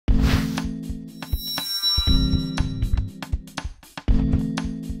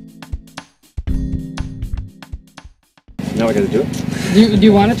Now I got to do it? Do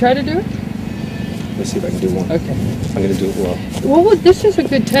you want to try to do it? Let's see if I can do one. Okay. I'm going to do it well. Well, this is a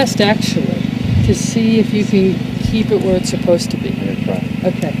good test, actually, to see if you can keep it where it's supposed to be. I'm going to try.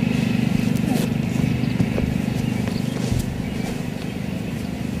 Okay.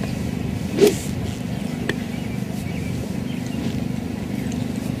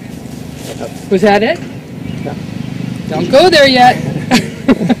 Was that it? No. Don't go there yet.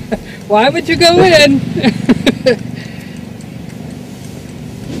 Why would you go in?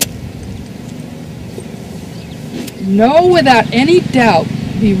 Know without any doubt,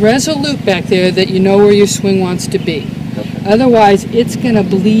 be resolute back there that you know where your swing wants to be. Okay. Otherwise, it's going to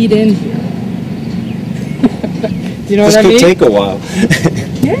bleed in here. You know what I mean? This could take a while.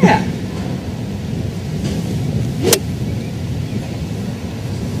 Yeah.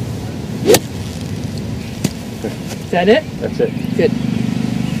 Is that it? That's it. Good.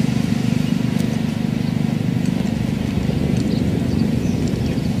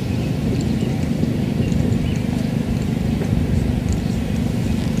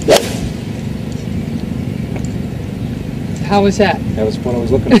 How was that? That was what I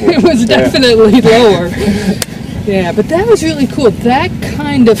was looking for. It was definitely lower. Yeah, but that was really cool. That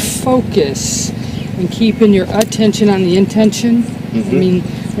kind of focus and keeping your attention on the intention. I mean,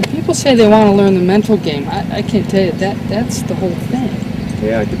 when people say they want to learn the mental game, I can't tell you that's the whole thing.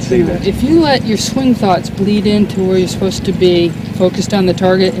 Yeah, I could see that. If you let your swing thoughts bleed into where you're supposed to be, focused on the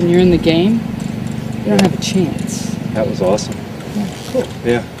target, and you're in the game, you don't have a chance. That was awesome. Yeah, cool.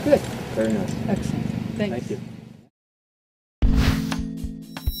 Yeah. Good. Very nice. Excellent. Thanks. Thank you.